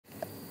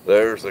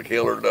There's the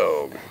killer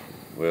dog.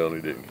 Well,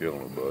 he didn't kill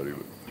nobody,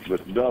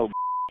 but the dog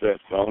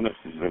stepped on it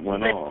and it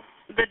went off.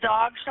 The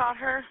dog shot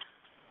her?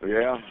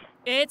 Yeah.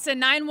 It's a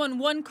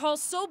 911 call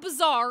so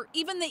bizarre,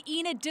 even the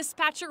Enid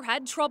dispatcher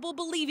had trouble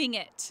believing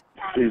it.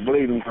 She's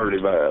bleeding pretty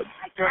bad.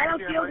 I don't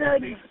feel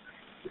good.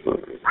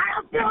 I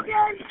don't feel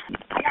good.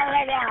 I gotta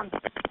lay down.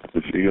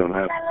 Is she gonna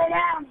have? I gotta lay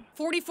down.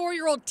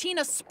 44-year-old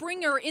Tina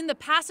Springer in the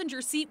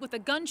passenger seat with a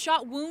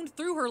gunshot wound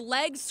through her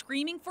leg,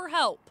 screaming for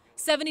help.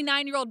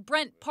 79-year-old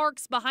Brent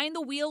Parks behind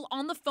the wheel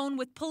on the phone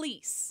with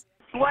police.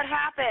 What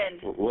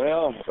happened?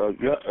 Well, a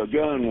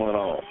gun went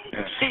off.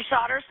 She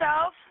shot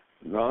herself?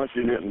 No,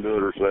 she didn't do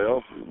it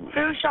herself.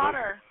 Who shot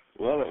her?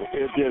 Well,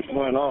 it just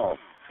went off.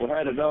 We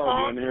had a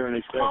dog in here and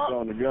he stepped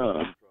on the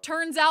gun.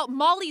 Turns out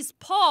Molly's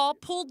paw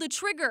pulled the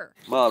trigger.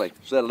 Molly,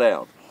 settle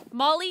down.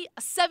 Molly,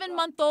 a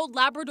 7-month-old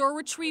Labrador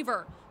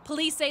retriever.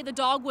 Police say the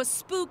dog was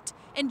spooked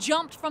and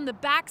jumped from the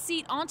back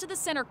seat onto the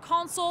center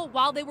console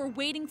while they were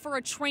waiting for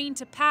a train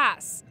to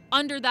pass.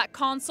 Under that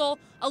console,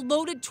 a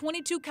loaded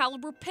 .22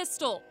 caliber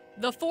pistol.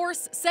 The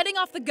force setting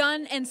off the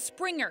gun and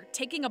Springer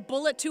taking a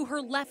bullet to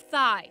her left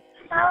thigh.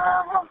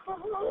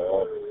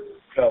 Oh,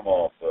 come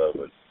off of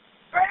it.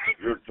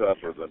 You're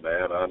tougher than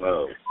that, I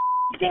know.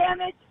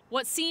 Damn it.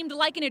 What seemed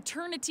like an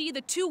eternity,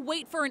 the two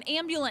wait for an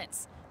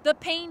ambulance. The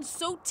pain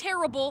so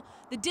terrible,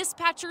 the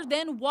dispatcher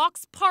then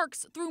walks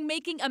Parks through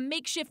making a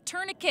makeshift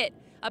tourniquet,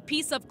 a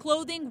piece of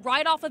clothing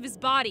right off of his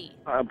body.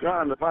 I'm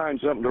trying to find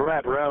something to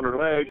wrap around her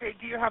leg. Okay,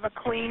 do you have a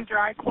clean,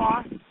 dry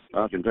cloth?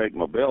 I can take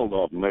my belt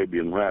off maybe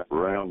and wrap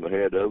around the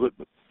head of it.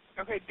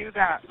 Okay, do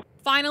that.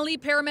 Finally,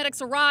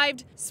 paramedics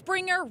arrived.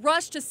 Springer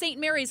rushed to St.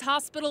 Mary's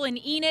Hospital in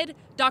Enid.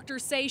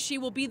 Doctors say she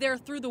will be there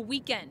through the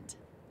weekend.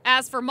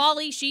 As for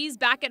Molly, she's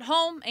back at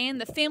home, and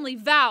the family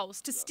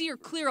vows to steer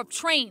clear of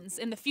trains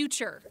in the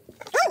future.